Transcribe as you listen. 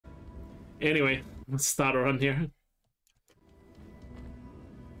Anyway, let's start a run here.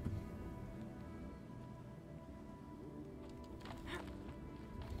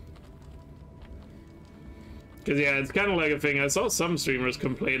 Because, yeah, it's kind of like a thing. I saw some streamers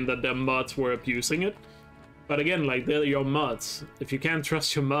complain that their mods were abusing it. But again, like, they're your mods. If you can't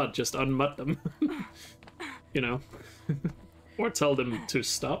trust your mod, just unmod them. You know? Or tell them to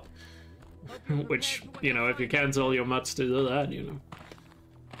stop. Which, you know, if you can't tell your mods to do that, you know.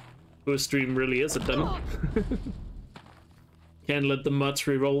 Whose stream really is it then? Can't let the mods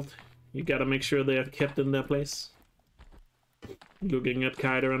revolt. You gotta make sure they are kept in their place. Looking at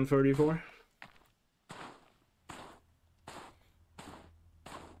Kaider and 34.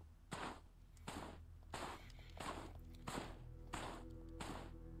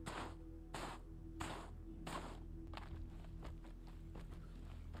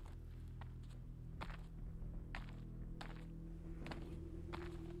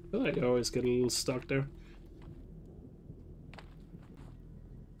 I feel like I always get a little stuck there.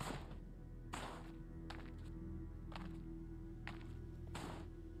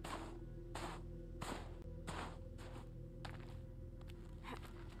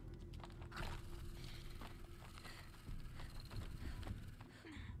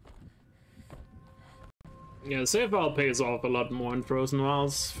 Yeah, save file pays off a lot more in Frozen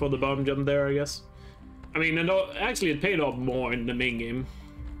Wilds for the bomb jump there, I guess. I mean, actually it paid off more in the main game.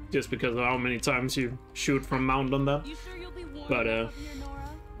 Just because of how many times you shoot from mount on that. But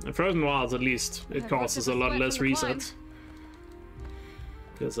in Frozen Wilds, at least, it causes a lot less resets.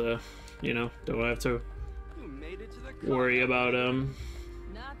 Because, you know, don't have to worry about,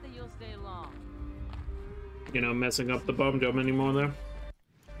 you know, messing up the bomb jump anymore there.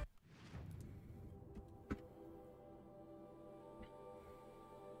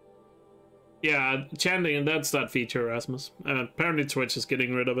 Yeah, chanting, and that's that feature, Erasmus. Apparently Twitch is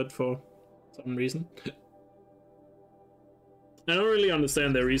getting rid of it for some reason. I don't really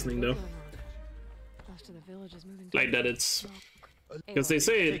understand their reasoning, though. Like that it's... Because they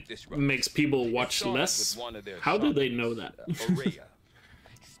say it makes people watch less. How do they know that?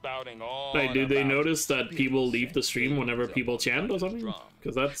 Like, do they notice that people leave the stream whenever people chant or something?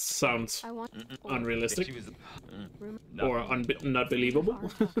 Because that sounds unrealistic. Or not believable.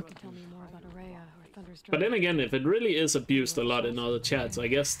 But then again, if it really is abused a lot in other chats, I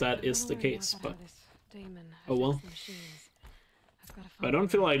guess that is the case, but... Oh well. I don't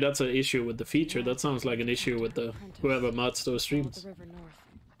feel like that's an issue with the feature, that sounds like an issue with the whoever mods those streams.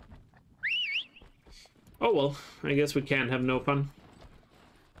 Oh well, I guess we can't have no fun.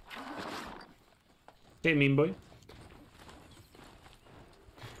 Hey, mean boy.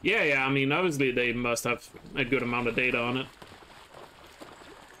 Yeah, I mean, obviously they must have a good amount of data on it.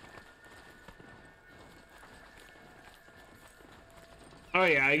 Oh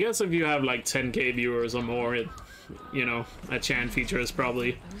yeah, I guess if you have like 10k viewers or more, you know, a chant feature is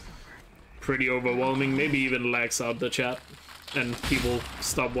probably pretty overwhelming. Maybe even lags out the chat and people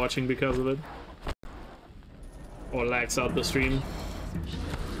stop watching because of it. Or lags out the stream.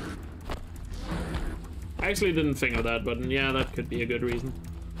 I actually didn't think of that, but yeah, that could be a good reason.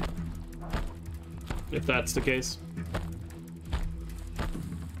 If that's the case.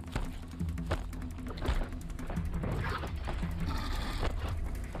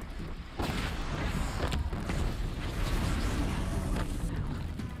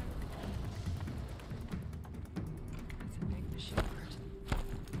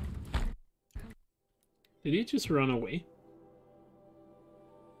 Did he just run away?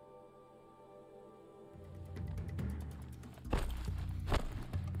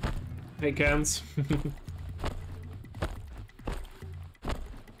 Hey, Cans.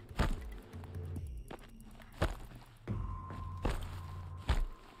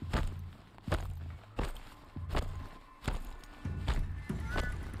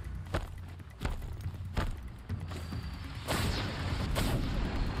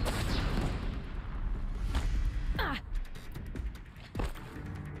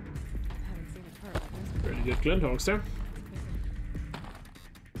 Pretty good glint hogs there.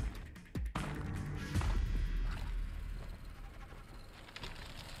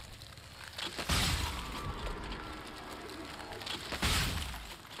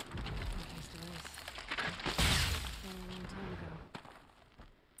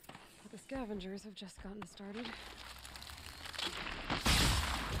 Scavengers have just gotten started.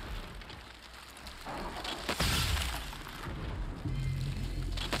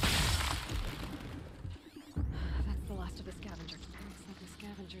 That's the last of the scavenger. Looks like the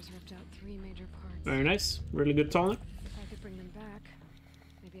scavengers ripped out 3 major parts. Very nice. Really good tonic. If I could bring them back,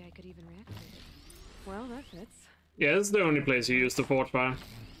 maybe I could even reactivate it. Well, that fits. Yeah, this is the only place you use the forge fire.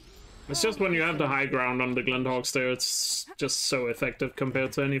 It's just when you have the high ground on the Glinthawks there, it's just so effective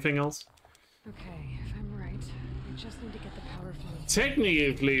compared to anything else. Okay, if I'm right, we just need to get the power fluid.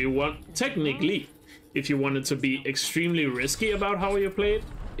 Technically, if you wanted to be extremely risky about how you play it,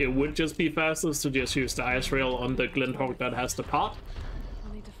 it would just be fastest to just use the ice rail on the Glinthawk that has the pot.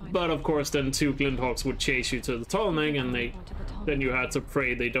 But of course, then 2 Glinthawks would chase you to the Tallneck, and then you had to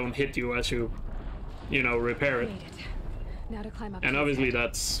pray they don't hit you as you know, repair it. Now to climb up. And obviously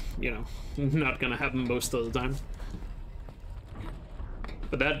that's, you know, not gonna happen most of the time.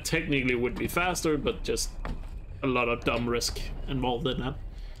 But that technically would be faster, but just a lot of dumb risk involved in that.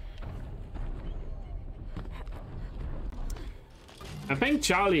 I think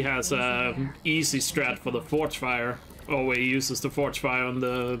Charlie has a easy strat for the Forge Fire. Oh, where he uses the Forge Fire on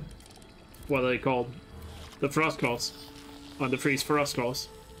the... what are they called? The Frost Claws. On the Freeze Frost Claws.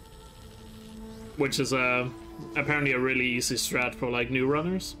 Which is apparently a really easy strat for like new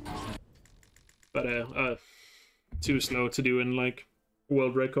runners. But too slow to do in like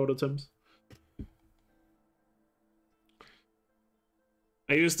world record attempts.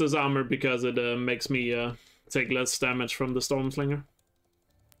 I use this armor because it makes me take less damage from the Stormslinger.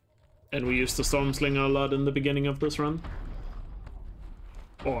 And we used the Stormslinger a lot in the beginning of this run.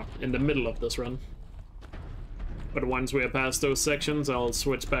 Or in the middle of this run. But once we are past those sections, I'll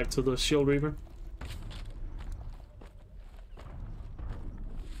switch back to the Shield Reaver.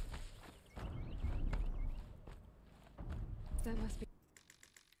 That must be.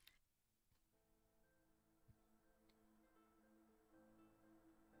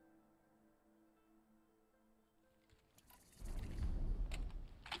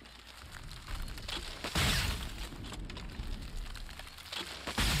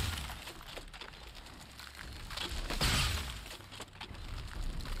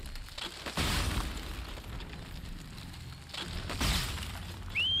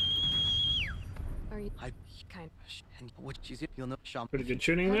 Are you kind of? And what she's you'll know Sham. Pretty good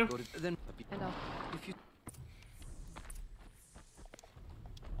shooting there. Then And I'll. if you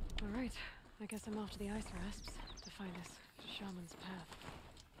All right. I guess I'm off to the ice rasps to find this shaman's path.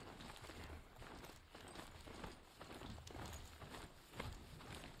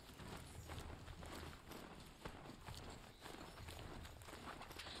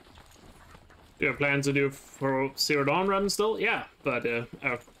 Do you plan to do for Zero Dawn run still? Yeah, but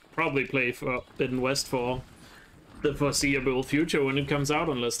I'll probably play for Forbidden West for the foreseeable future when it comes out,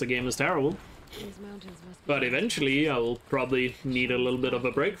 unless the game is terrible. These mountains must be. But eventually I'll probably need a little bit of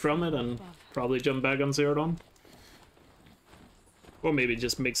a break from it and probably jump back on Zero Dawn. Or maybe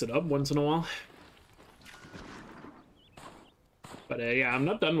just mix it up once in a while. But yeah, I'm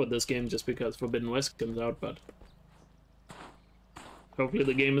not done with this game just because Forbidden West comes out, but hopefully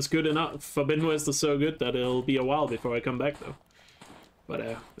the game is good enough. Forbidden West is so good that it'll be a while before I come back though.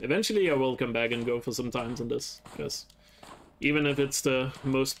 But eventually I will come back and go for some times in this, because even if it's the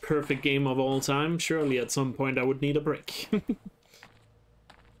most perfect game of all time, surely at some point I would need a break.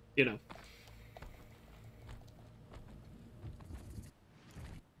 You know.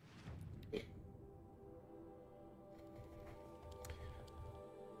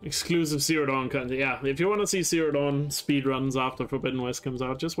 Exclusive Zero Dawn content. Yeah, if you want to see Zero Dawn speedruns after Forbidden West comes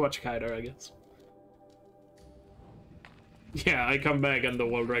out, just watch Kaider, I guess. Yeah, I come back and the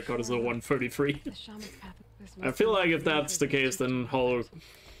world record is a 133. The shaman's path. This I must feel be like if the that's the case, then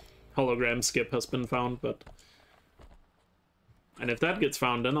hologram skip has been found, but... And if that gets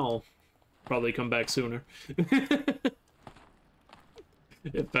found, then I'll probably come back sooner.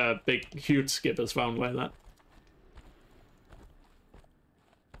 If a big, huge skip is found like that.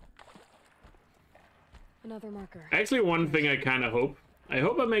 Another marker. Actually, one thing I kind of hope. I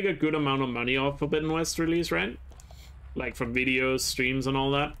hope I make a good amount of money off Forbidden West release, right? Like from videos, streams, and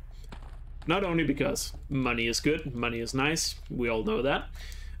all that. Not only because money is good, money is nice, we all know that.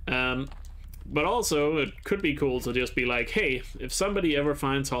 But also, it could be cool to just be like, hey, if somebody ever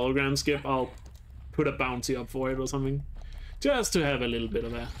finds hologram skip, I'll put a bounty up for it or something. Just to have a little bit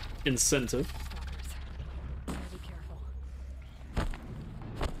of a incentive. Stalkers. Gotta be careful.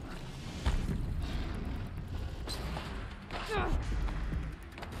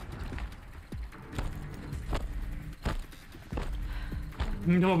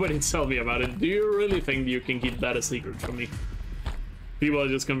 Nobody tell me about it. Do you really think you can keep that a secret from me? People are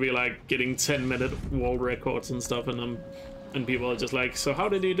just gonna be like getting 10-minute world records and stuff, and people are just like, so how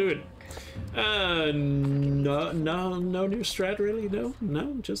did you do it? No new strat really.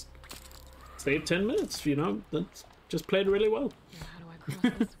 No, just stayed 10 minutes. You know, that's just played really well. Now how do I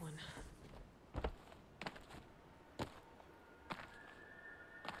cross this one?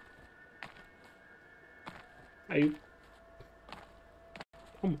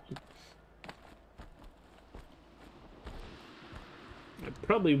 Come on. I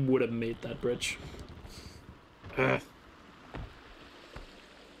probably would have made that bridge. Ugh.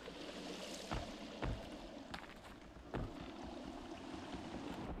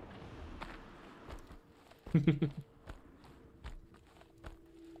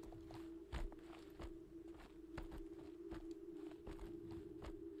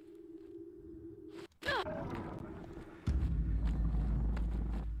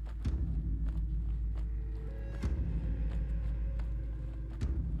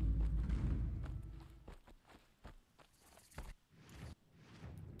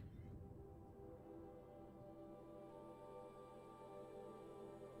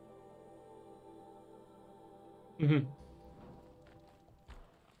 You have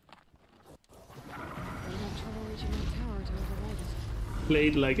trouble reaching that tower to override it.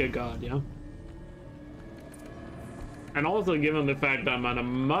 Played like a god, yeah. And also, given the fact that I'm a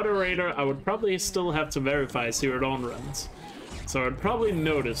moderator, I would probably still have to verify Zero Dawn runs. So I'd probably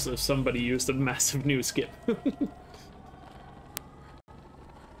notice if somebody used a massive new skip.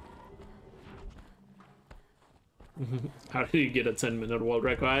 How did you get a 10-minute world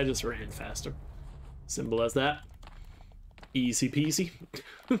record? I just ran faster. Simple as that. Easy peasy.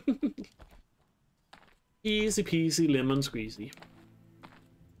 Easy peasy lemon squeezy.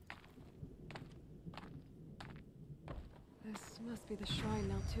 This must be the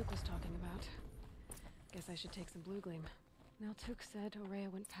shrine Naltuk was talking about. Guess I should take some blue gleam. Naltuk said Aurea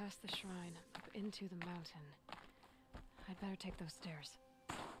went past the shrine, up into the mountain. I'd better take those stairs.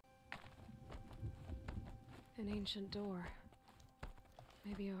 An ancient door.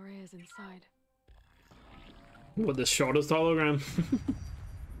 Maybe Aurea's inside. What, the shortest hologram?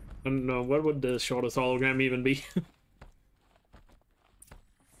 I don't know, what would the shortest hologram even be?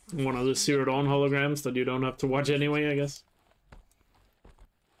 One of the Zero Dawn holograms that you don't have to watch anyway, I guess.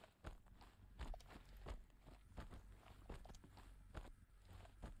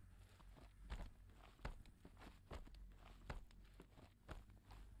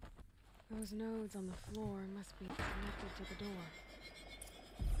 Those nodes on the floor must be connected to the door.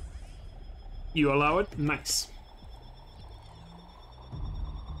 You allow it? Nice.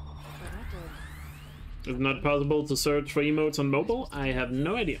 So that did. Is it not possible to search for emotes on mobile? I have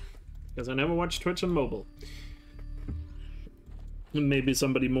no idea, because I never watched Twitch on mobile. Maybe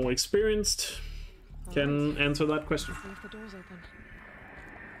somebody more experienced can answer that question. See if the door's open.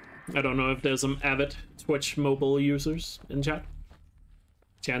 I don't know if there's some avid Twitch mobile users in chat.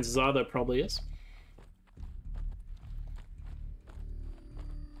 Chances are there probably is.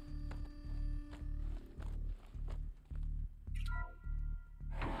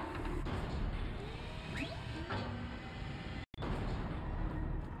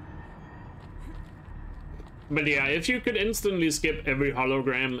 But yeah, if you could instantly skip every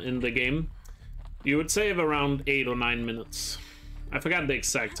hologram in the game, you would save around 8 or 9 minutes. I forgot the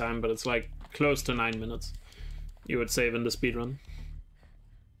exact time, but it's like close to 9 minutes you would save in the speedrun.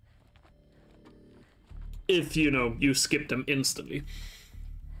 If, you know, you skip them instantly.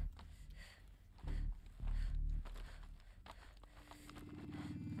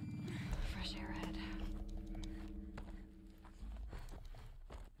 Fresh air ahead.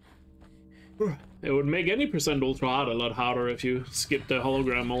 It would make any percent ultra hard a lot harder if you skipped the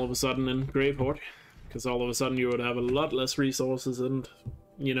hologram all of a sudden in Graveport. Because all of a sudden you would have a lot less resources and,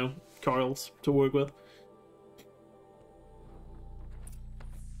 you know, coils to work with.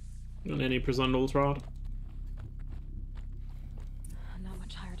 And any percent ultra hard. Not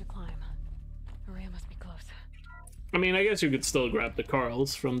much higher to climb. Aurea must be close. I mean, I guess you could still grab the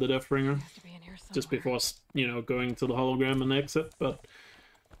coils from the Deathbringer Has to be in here somewhere. just before, you know, going to the hologram and exit, but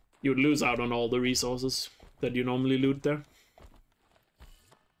you would lose out on all the resources that you normally loot there.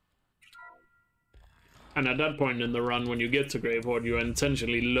 And at that point in the run, when you get to Graveport, you're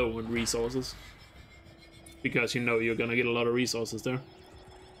intentionally low on resources. Because you know you're gonna get a lot of resources there.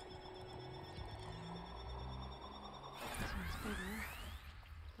 This one's bigger,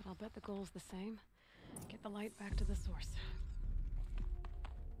 but I'll bet the goal's the same. Get the light back to the source.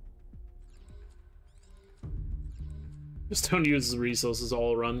 Just don't use the resources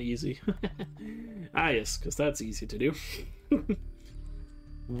all run easy. Ah yes, because that's easy to do.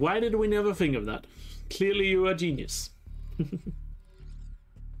 Why did we never think of that? Clearly you are a genius.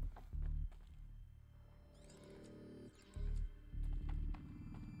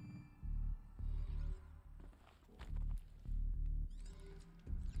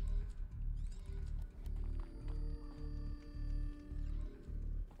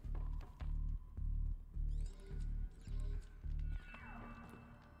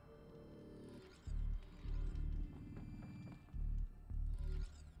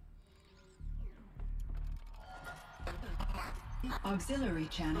 Auxiliary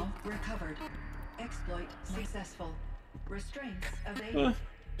channel recovered. Exploit successful. Restraints evaded.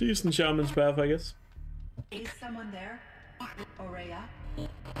 Decent shaman's path, I guess. Is someone there? Aurea?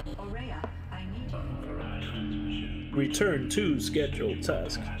 Aurea, I need you. Return to scheduled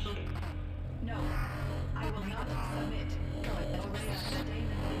task. No, I will not submit. Aurea, the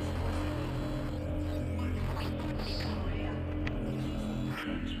Daemon is forcing me. Aurea.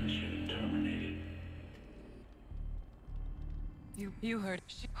 Transmission terminated. You heard.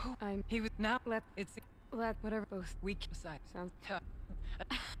 He was now let whatever both weak side sounds.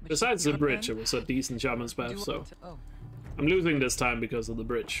 Besides the bridge, it was a decent shaman's path, so I'm losing this time because of the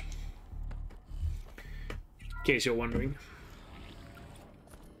bridge. In case you're wondering.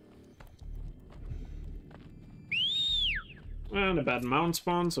 And a bad mount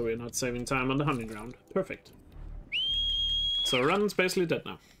spawn, so we're not saving time on the hunting ground. Perfect. So Run's basically dead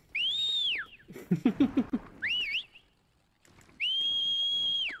now.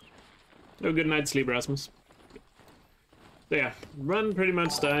 Oh, good night's sleep, Rasmus. So yeah, Run pretty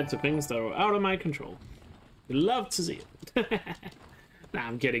much died to things that were out of my control. You love to see it. Nah,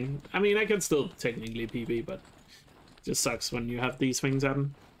 I'm kidding. I mean, I can still technically PB, but it just sucks when you have these things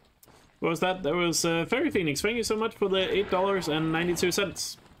happen. What was that? That was Fairy Phoenix. Thank you so much for the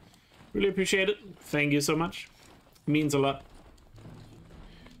 $8.92. Really appreciate it. Thank you so much. It means a lot.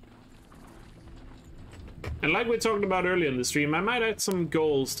 And like we talked about earlier in the stream, I might add some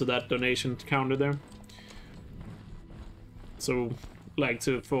goals to that donation counter there. So, like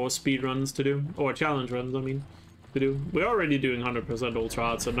for speedruns to do, or challenge runs, I mean, to do. We're already doing 100% ultra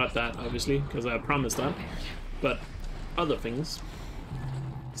hard, so not that, obviously, because I promised that. But other things.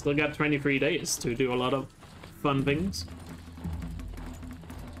 Still got 23 days to do a lot of fun things.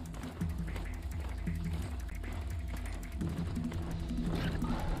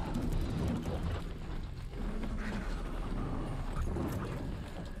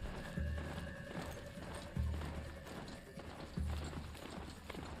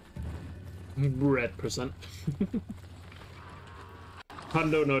 Red percent.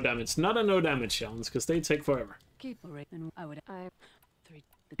 Hundo no damage. Not a no damage challenge, because they take forever. keep and I would 3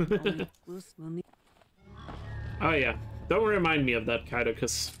 Oh yeah, don't remind me of that, Kaido,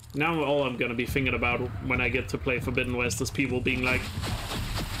 because now all I'm gonna be thinking about when I get to play Forbidden West is people being like,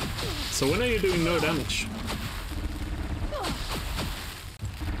 so when are you doing no damage?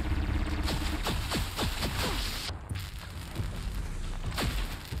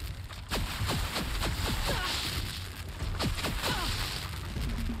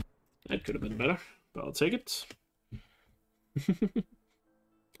 That could have been better, but I'll take it.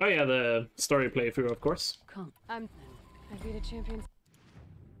 Oh yeah, the story playthrough, of course. I beat a champion.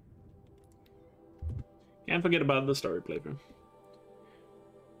 Can't forget about the story playthrough.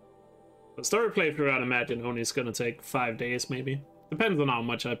 The story playthrough, I'd imagine, only is gonna take 5 days, maybe. Depends on how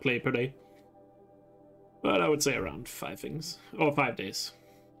much I play per day. But I would say around 5 things. Or 5 days.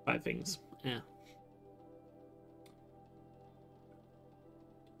 5 things. Yeah.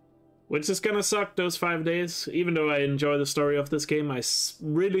 Which is gonna suck those 5 days. Even though I enjoy the story of this game, I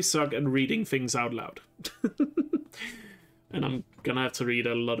really suck at reading things out loud. And I'm gonna have to read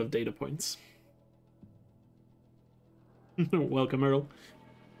a lot of data points. Welcome, Earl.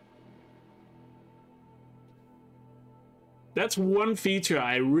 That's one feature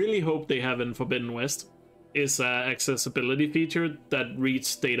I really hope they have in Forbidden West, is accessibility feature that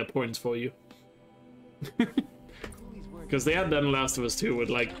reads data points for you. Because they had that in Last of Us 2 with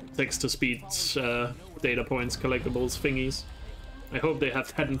like text-to-speech data points, collectibles, thingies. I hope they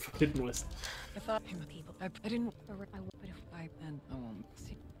have that in Forbidden West.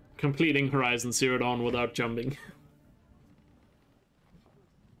 Completing Horizon Zero Dawn without jumping.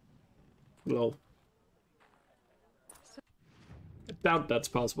 Lol. I doubt that's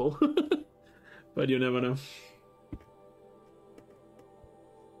possible. But you never know.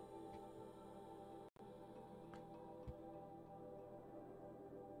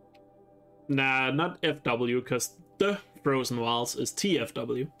 Nah, not FW, because the Frozen Wilds is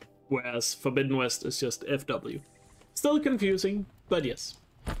TFW, whereas Forbidden West is just FW. Still confusing, but yes.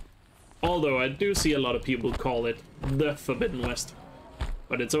 Although I do see a lot of people call it the Forbidden West,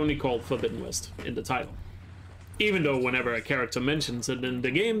 but it's only called Forbidden West in the title. Even though whenever a character mentions it in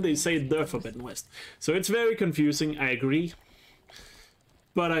the game, they say the Forbidden West. So it's very confusing, I agree,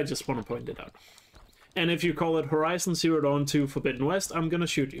 but I just want to point it out. And if you call it Horizon Zero Dawn 2 Forbidden West, I'm gonna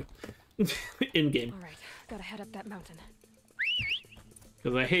shoot you. In-game. Alright, gotta head up that mountain.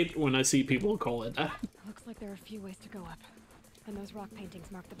 Because I hate when I see people call it that. Looks like there are a few ways to go up. And those rock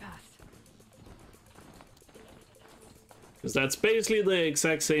paintings mark the path. Because that's basically the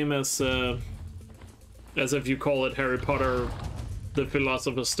exact same as if you call it Harry Potter the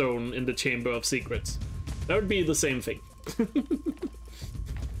Philosopher's Stone in the Chamber of Secrets. That would be the same thing.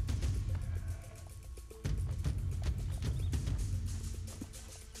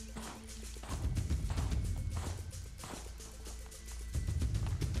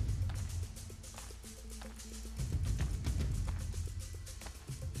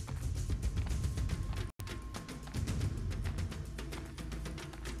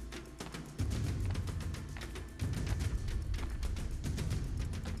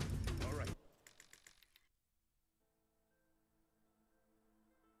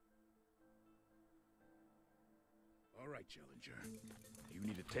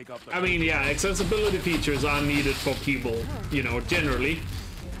 I mean, yeah, accessibility features are needed for people, you know, generally.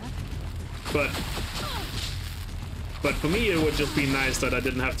 But for me, it would just be nice that I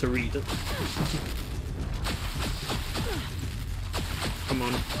didn't have to read it. Come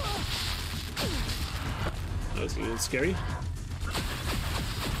on. That was a little scary.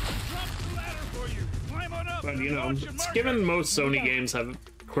 But, you know, given most Sony games have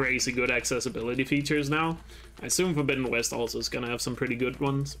crazy good accessibility features now, I assume Forbidden West also is gonna have some pretty good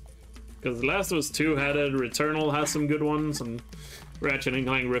ones. Because The Last of Us 2 had it, Returnal has some good ones, and Ratchet &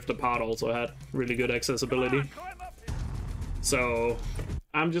 Clank Rift Apart also had really good accessibility. So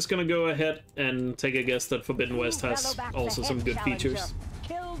I'm just gonna go ahead and take a guess that Forbidden West has also some good features.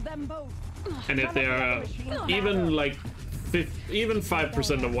 And if they're even like even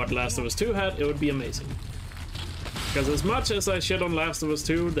 5% of what Last of Us 2 had, it would be amazing. Because as much as I shit on Last of Us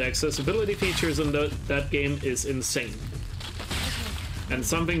 2, the accessibility features in that game is insane. And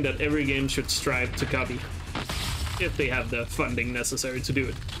something that every game should strive to copy, if they have the funding necessary to do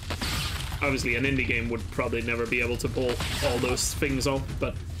it. Obviously, an indie game would probably never be able to pull all those things off,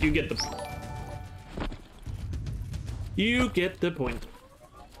 but you get the point. You get the point.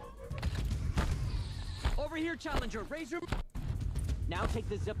 Over here, Challenger. Raise your... Now take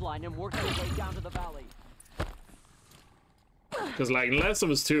the zip line and work your way down to the valley. Because, like, Last of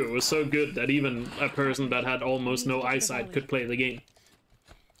Us 2 was so good that even a person that had almost no eyesight could play the game.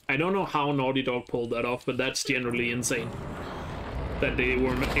 I don't know how Naughty Dog pulled that off, but that's generally insane. That they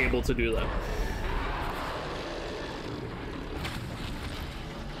were able to do that.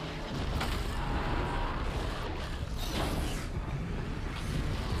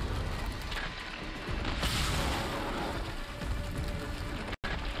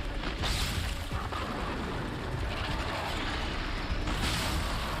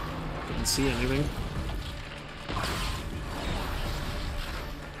 Didn't see anything.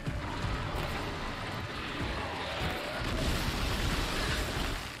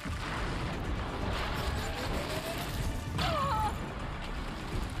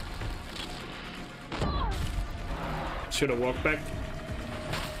 Should have walked back.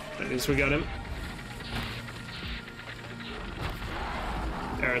 At least we got him.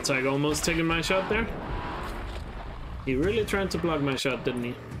 Aratag almost taking my shot there. He really tried to block my shot, didn't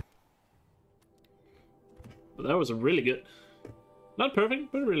he? But that was really good. Not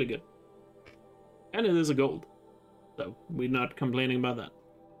perfect, but really good. And it is a gold. So we're not complaining about that.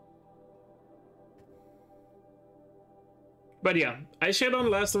 But yeah, I shit on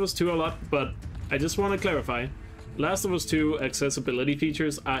Last of Us 2 a lot, but I just want to clarify. Last of Us 2 accessibility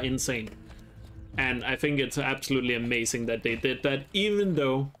features are insane. And I think it's absolutely amazing that they did that, even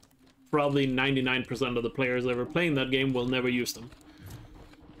though probably 99% of the players ever playing that game will never use them.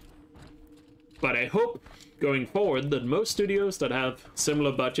 But I hope, going forward, that most studios that have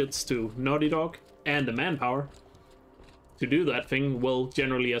similar budgets to Naughty Dog and the manpower to do that thing will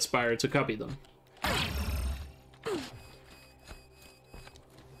generally aspire to copy them.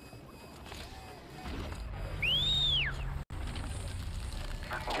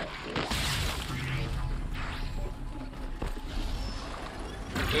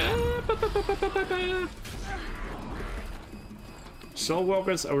 Soul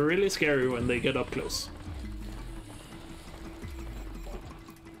Walkers are really scary when they get up close.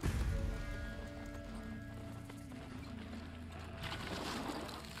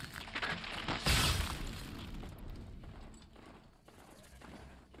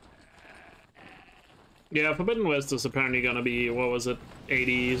 Yeah, Forbidden West is apparently gonna be, what was it,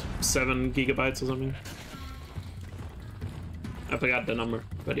 87 gigabytes or something? I forgot the number,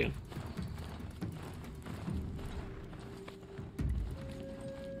 but yeah.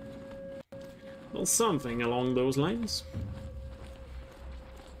 Well, something along those lines.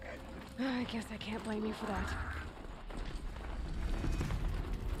 I guess I can't blame you for that.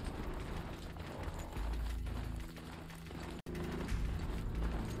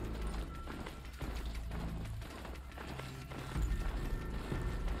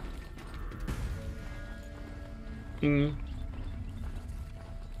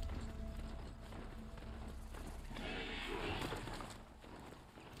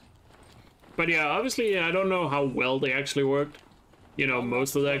 But yeah, obviously I don't know how well they actually worked. You know,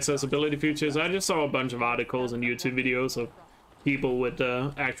 most of the accessibility features. I just saw a bunch of articles and YouTube videos of people with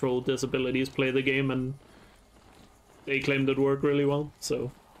actual disabilities play the game, and they claimed it worked really well.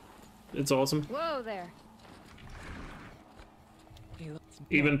 So it's awesome. Whoa there.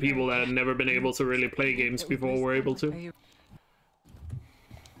 Even people that had never been able to really play games before were able to.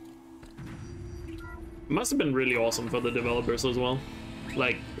 Must have been really awesome for the developers as well.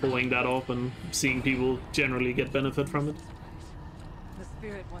 Like, pulling that off and seeing people generally get benefit from it. The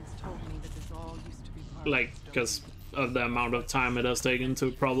spirit once told me that this all used to be part Like, because of the amount of time it has taken to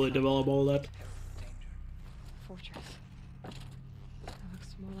probably develop all that. Fortress. That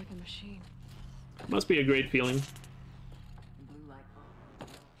looks more like a machine. Must be a great feeling.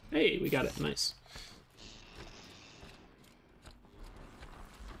 Hey, we got it. Nice.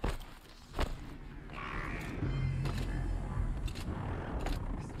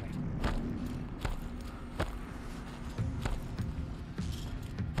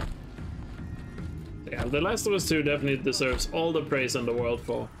 Yeah, The Last of Us 2 definitely deserves all the praise in the world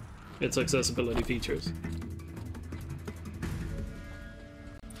for its accessibility features.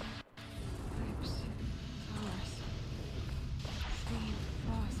 Pipes, flowers, steam,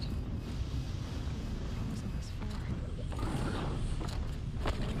 frost. What was all this for?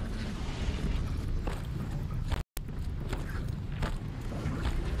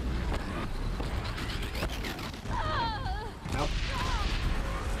 Ow.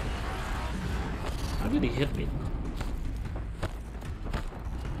 How did he hit me?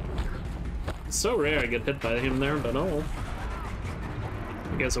 It's so rare I get hit by him there, but oh well.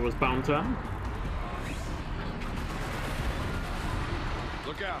 I guess I was bound to happen.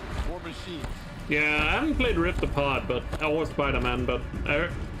 Look out, more machines. Yeah, I haven't played Rift Apart, or Spider-Man, but I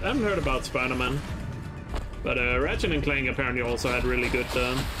haven't heard about Spider-Man. But Ratchet and Clank apparently also had really good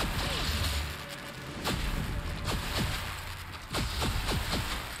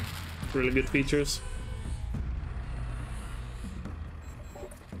features.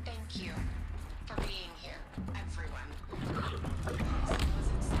 Thank you for being here, everyone.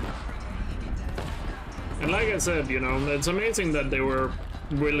 And like I said, you know, it's amazing that they were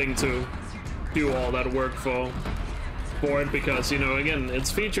willing to do all that work for it, because, you know, again,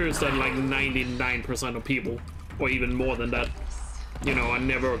 it's features that like 99% of people, or even more than that, you know, are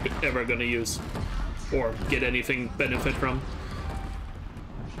never ever gonna use or get anything benefit from.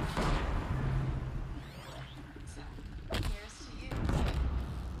 Here's to you.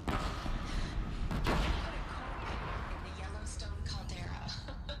 In the Yellowstone caldera.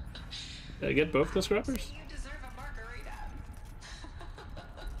 Did I get both the scrappers? You deserve a margarita.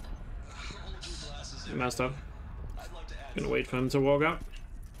 I messed up. Gonna wait for him to walk out.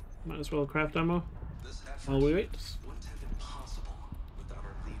 Might as well craft ammo while we wait. Wouldn't have been possible without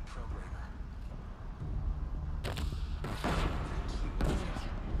our lead programmer.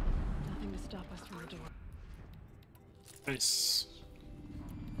 Nothing to stop us from the door. Nice.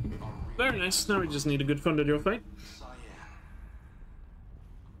 Very nice. Now we just need a good funded your fight.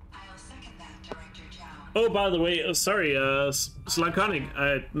 I'll second that, Director Chow. Oh, by the way, sorry, Slaconic,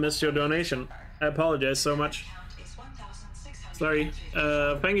 I missed your donation. I apologize so much. Count is 1,600. Sorry.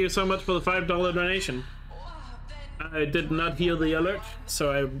 Thank you so much for the $5 donation. I did not hear the alert,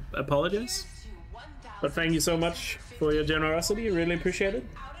 so I apologize. But thank you so much for your generosity. Really appreciate it.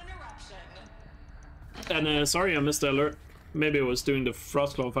 And sorry I missed the alert. Maybe I was doing the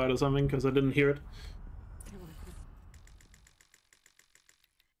Frostclaw fight or something, because I didn't hear it.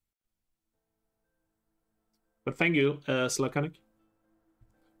 But thank you, Slaconic.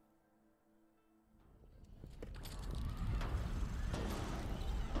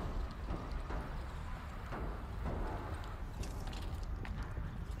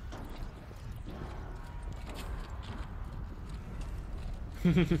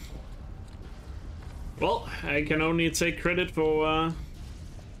 Well, I can only take credit for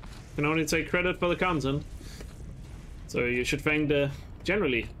the content. So you should thank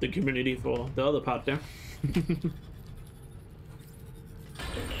generally the community for the other part there.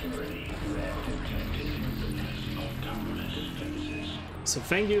 So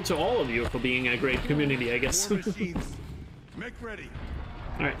thank you to all of you for being a great community, I guess. More machines. Make ready.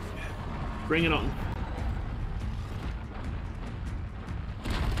 All right, bring it on.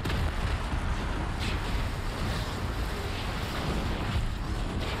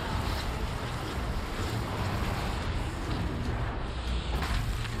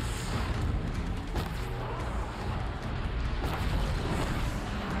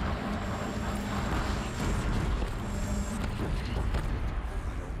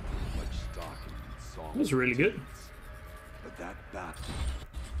 Much stock in these songs, That was really good. but that battle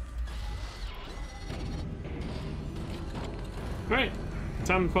Right,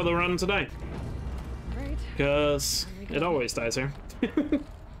 time for the run today. Right. Because it always dies here.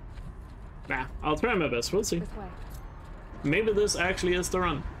 Nah, I'll try my best, we'll see. This way. Maybe this actually is the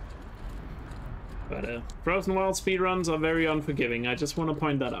run. But Frozen Wild speedruns are very unforgiving, I just want to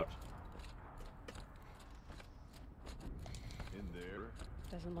point that out. In there.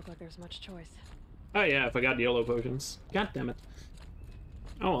 Doesn't look like there's much choice. Oh yeah, I forgot the yellow potions. God damn it.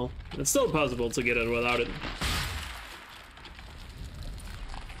 Oh well, it's still possible to get it without it.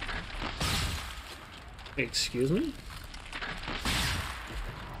 Excuse me?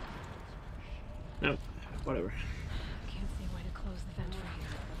 No, whatever. Can't see a way to close the vent from here.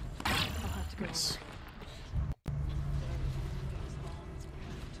 I'll have to go. Yes.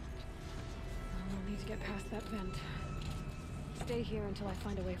 We'll need to get past that vent. Stay here until I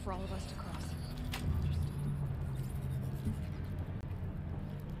find a way for all of us to cross.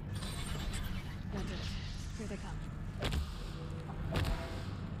 That's it. Here they come.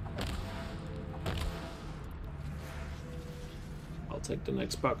 I'll take the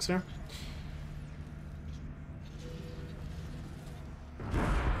next box here.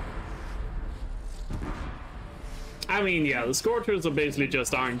 I mean, yeah, the Scorchers are basically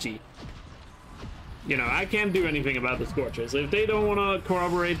just RNG. You know, I can't do anything about the Scorchers. If they don't want to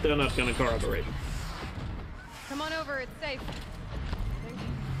corroborate, they're not going to corroborate. Come on over, it's safe.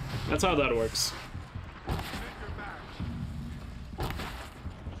 That's how that works.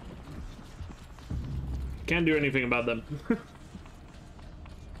 Can't do anything about them.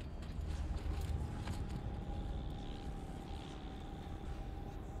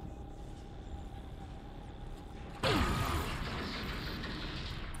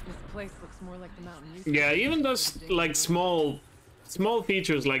 This place looks more like the mountain. Yeah, even those like small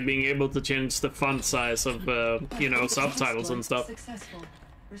features like being able to change the font size of you know, subtitles and stuff.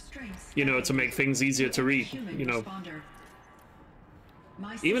 You know, to make things easier to read, you know.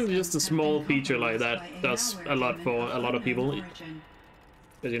 Even just a small feature like that does a lot for a lot of people.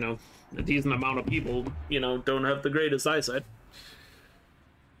 Because, you know, a decent amount of people, you know, don't have the greatest eyesight.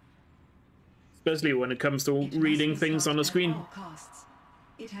 Especially when it comes to reading things on the screen.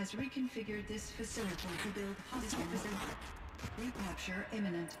 It has reconfigured this facility to build hospitals. Recapture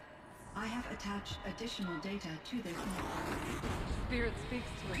imminent. I have attached additional data to this network. Spirit speaks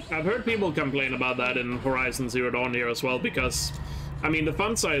to us. I've heard people complain about that in Horizon Zero Dawn here as well, because, I mean, the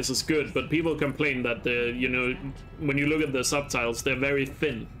font size is good, but people complain that, you know, when you look at the subtitles, they're very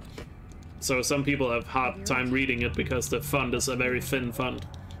thin. So some people have hard time reading it because the font is a very thin font.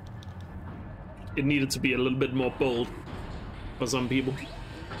 It needed to be a little bit more bold for some people.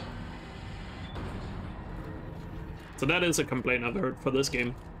 So that is a complaint I've heard for this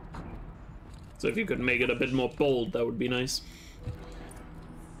game. So if you could make it a bit more bold, that would be nice.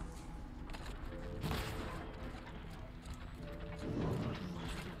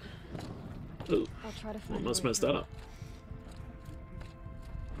 Ooh, almost messed that up.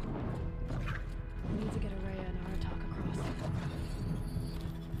 We need to get Araya and Aratak across.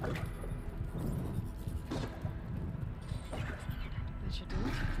 That should do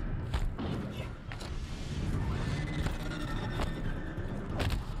it.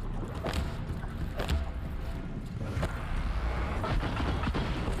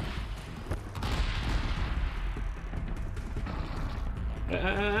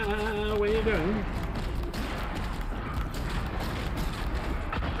 Where are you going?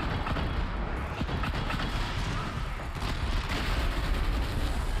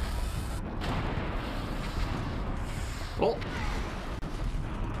 Oh.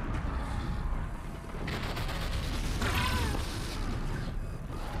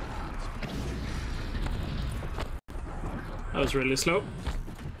 That was really slow.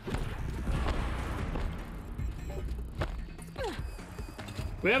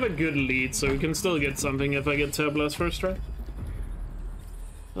 We have a good lead, so we can still get something if I get Turbulus first try.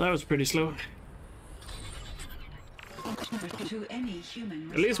 Well, that was pretty slow. To any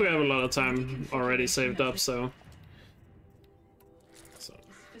human At least we have a lot of time already saved up, so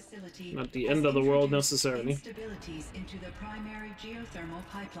not the end of the world necessarily. Instabilities into the primary geothermal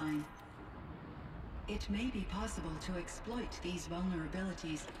pipeline. It may be possible to exploit these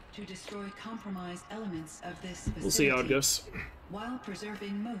vulnerabilities to destroy compromised elements of this facility. We'll see how it goes. While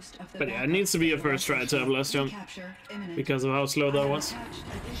preserving most of the But yeah, it needs to be a first try Turbulus jump because of how slow that was.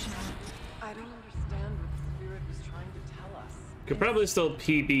 I don't understand what the spirit was trying to tell us. Could probably still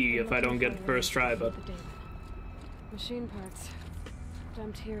PB if I don't get first try, but Machine parts.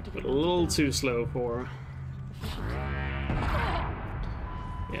 Dumped here to a little too slow for.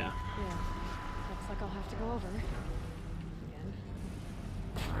 Yeah. Looks like I'll have to go over. Again.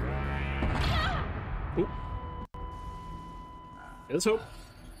 Oop. Let's hope.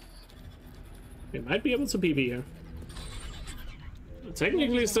 We might be able to PB here.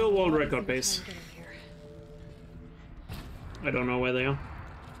 Technically still world record pace. I don't know where they are.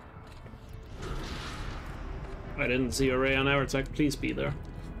 I didn't see a ray on our attack. Please be there.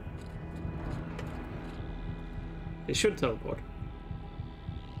 They should teleport.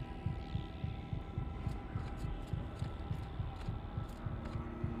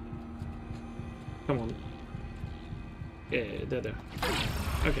 Come on. Yeah, they're there.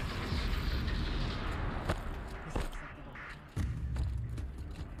 Okay.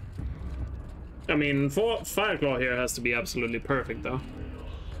 I mean, Fireclaw here has to be absolutely perfect, though.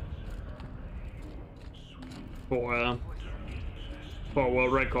 For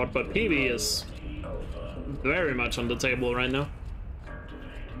world record, but PB is very much on the table right now.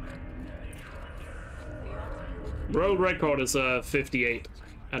 World record is 58,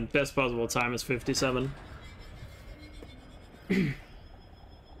 and best possible time is 57. I think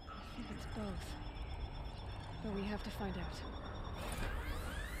it's both. But we have to find out.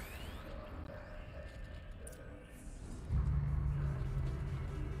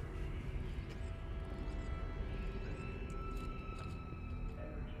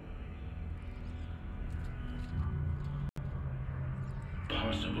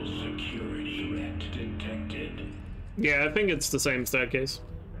 Possible security threat detected. Yeah, I think it's the same staircase.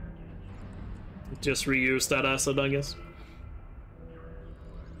 Just reuse that asset, I guess.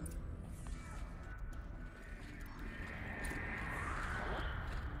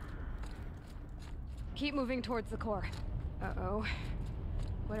 Keep moving towards the core. Uh-oh.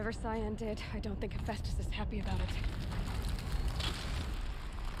 Whatever Cyan did, I don't think Hephaestus is happy about it.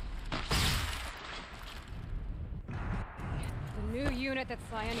 The new unit that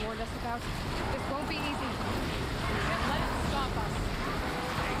Cyan warned us about. This won't be easy. We can't let it stop us.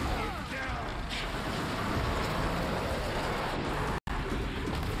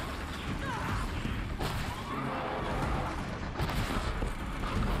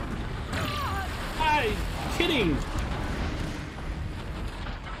 Hey, kidding!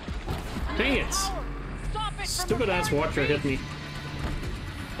 Dang it! Stop it! Stupid ass watcher hit me.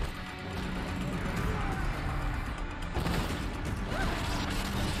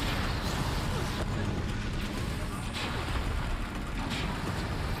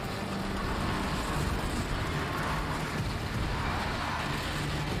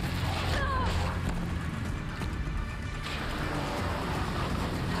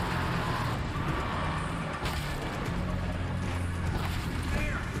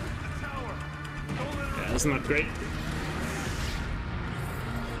 That's not great.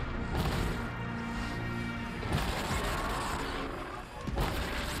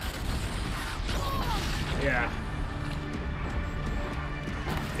 Yeah.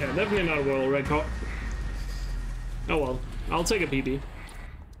 Yeah, definitely not a world record. Oh well, I'll take a PB.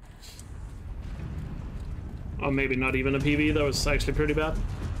 Or maybe not even a PB, that was actually pretty bad.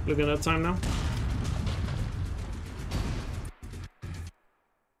 Looking at that time now.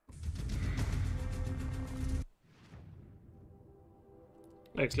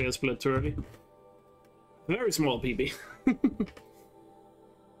 Actually, I split too early. Very small PB.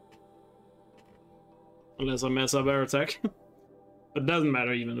 Unless I mess up air attack. But it doesn't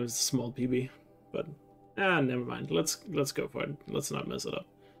matter even if it's a small PB. But never mind. Let's go for it. Let's not mess it up.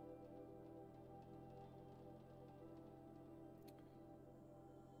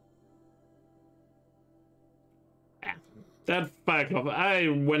 That Fireclaw, I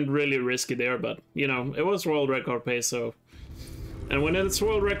went really risky there, but you know, it was world record pace, so. And when it's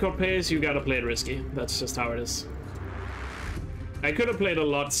world record pace, you gotta play it risky. That's just how it is. I could have played a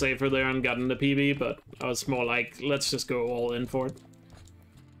lot safer there and gotten the PB, but I was more like, let's just go all in for it.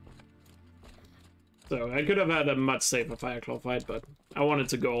 So I could have had a much safer Fireclaw fight, but I wanted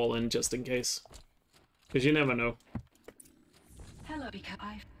to go all in just in case. Because you never know. Hello, because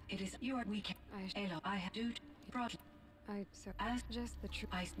it is your weekend. I have do brought. So as just the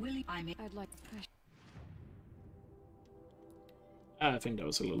truth. I'd like. I think that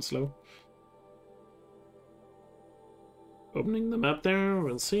was a little slow. Opening the map there,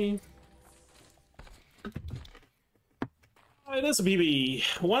 we'll see. Oh, it is a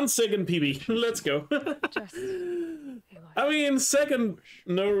PB. 1 second PB. Let's go. I mean, second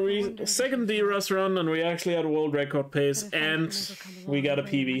D-Rush run, and we actually had a world record pace, and we got a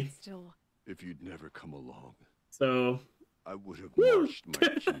PB. If you'd never come along, so I would have marched my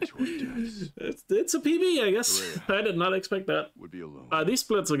kin to our deaths. It's a PB, I guess. I did not expect that. Would be alone. These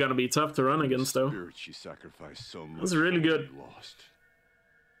splits are gonna be tough to run against, though. Spirit she sacrificed so much. That's really good. Lost.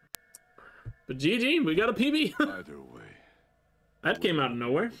 But GG, we got a PB. Either way, That came out of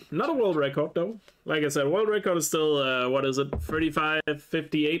nowhere. Not a world record, though. Like I said, world record is still, what is it,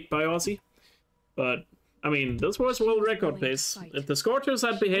 35.58 by Aussie? But, I mean, this was world record pace. If the Scorchers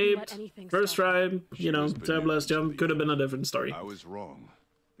had behaved, first try, you know, Tablas jump, could have been a different story. I was wrong.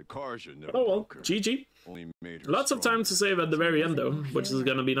 The Karja never Oh well, broke her. GG. Only made her Lots of time to save at the very end, though, which is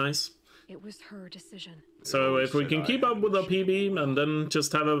gonna be nice. It was her decision. So if we can keep up with our PB and then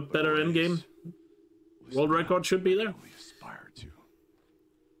just have a better endgame, world record should be there. We aspire to.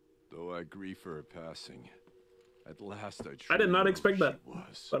 Though I grieve for her passing, at last I did not expect that,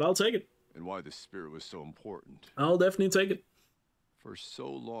 but I'll take it. And why the spirit was so important. I'll definitely take it. For so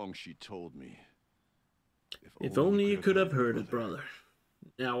long she told me. If only you could have heard it, brother.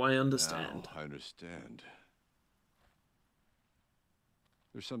 Now I understand. Now I understand.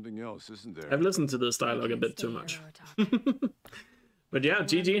 There's something else, isn't there? I've listened to this dialogue a bit too much. But yeah,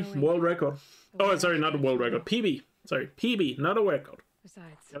 GG, world record. Oh, sorry, not a world record. PB. Sorry, PB, not a record.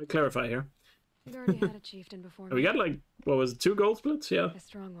 Besides, Gotta clarify here. we'd already had a chieftain before me. We got like, what was it, 2 gold splits? Yeah. A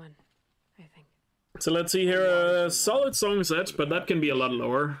strong one, I think. So let's see here, solid Song's Edge, but that can be a lot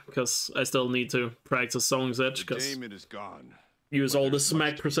lower, because I still need to practice Song's Edge, because Damon is gone. use all the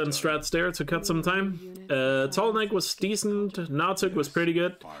smack percent strats there to cut some time. Tall Neck was decent, Nautic was pretty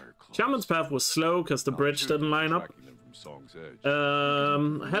good. Shaman's Path was slow, because the bridge didn't line up.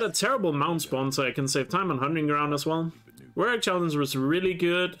 Had a terrible mount spawn, so I can save time on Hunting Ground as well. Warwick Challenge was really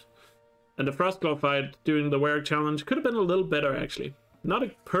good, and the Frostclaw fight during the Warwick Challenge could have been a little better, actually. Not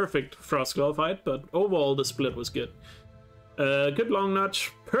a perfect Frostclaw fight, but overall the split was good. Good Long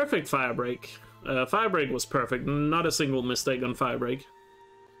Notch, perfect Firebreak. Firebreak was perfect, not a single mistake on Firebreak.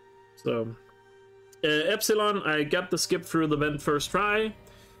 So, Epsilon, I got the skip through the vent first try.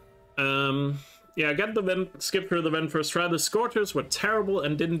 Yeah, I got the skip through the vent first try. The Scorchers were terrible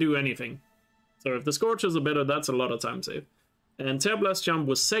and didn't do anything. So if the Scorchers are better, that's a lot of time save. And Tear Blast Jump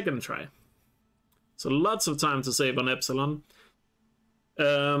was second try. So lots of time to save on Epsilon.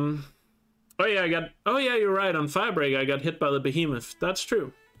 Oh yeah, you're right, on Firebreak I got hit by the Behemoth. That's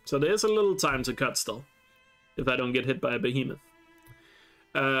true. So there's a little time to cut still, if I don't get hit by a Behemoth.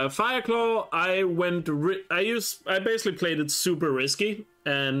 Fireclaw, I basically played it super risky,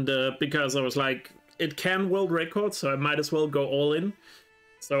 and because I was like, it can world record, so I might as well go all in.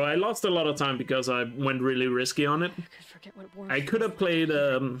 So I lost a lot of time because I went really risky on it. I could have played,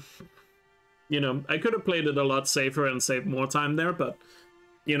 you know, I could have played it a lot safer and saved more time there, but,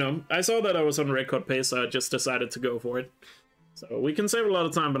 you know, I saw that I was on record pace, so I just decided to go for it. So we can save a lot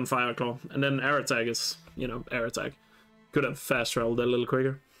of time on Fireclaw, and then Air Attack is, you know, Air Attack. Could have fast traveled a little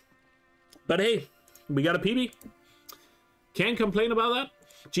quicker. But hey, we got a PB. Can't complain about that.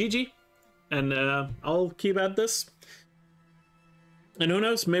 GG. And I'll keep at this. And who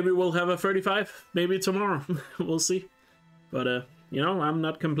knows, maybe we'll have a 35. Maybe tomorrow. We'll see. But, you know, I'm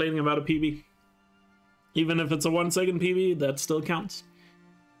not complaining about a PB. Even if it's a 1 second PB, that still counts.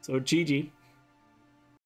 So GG.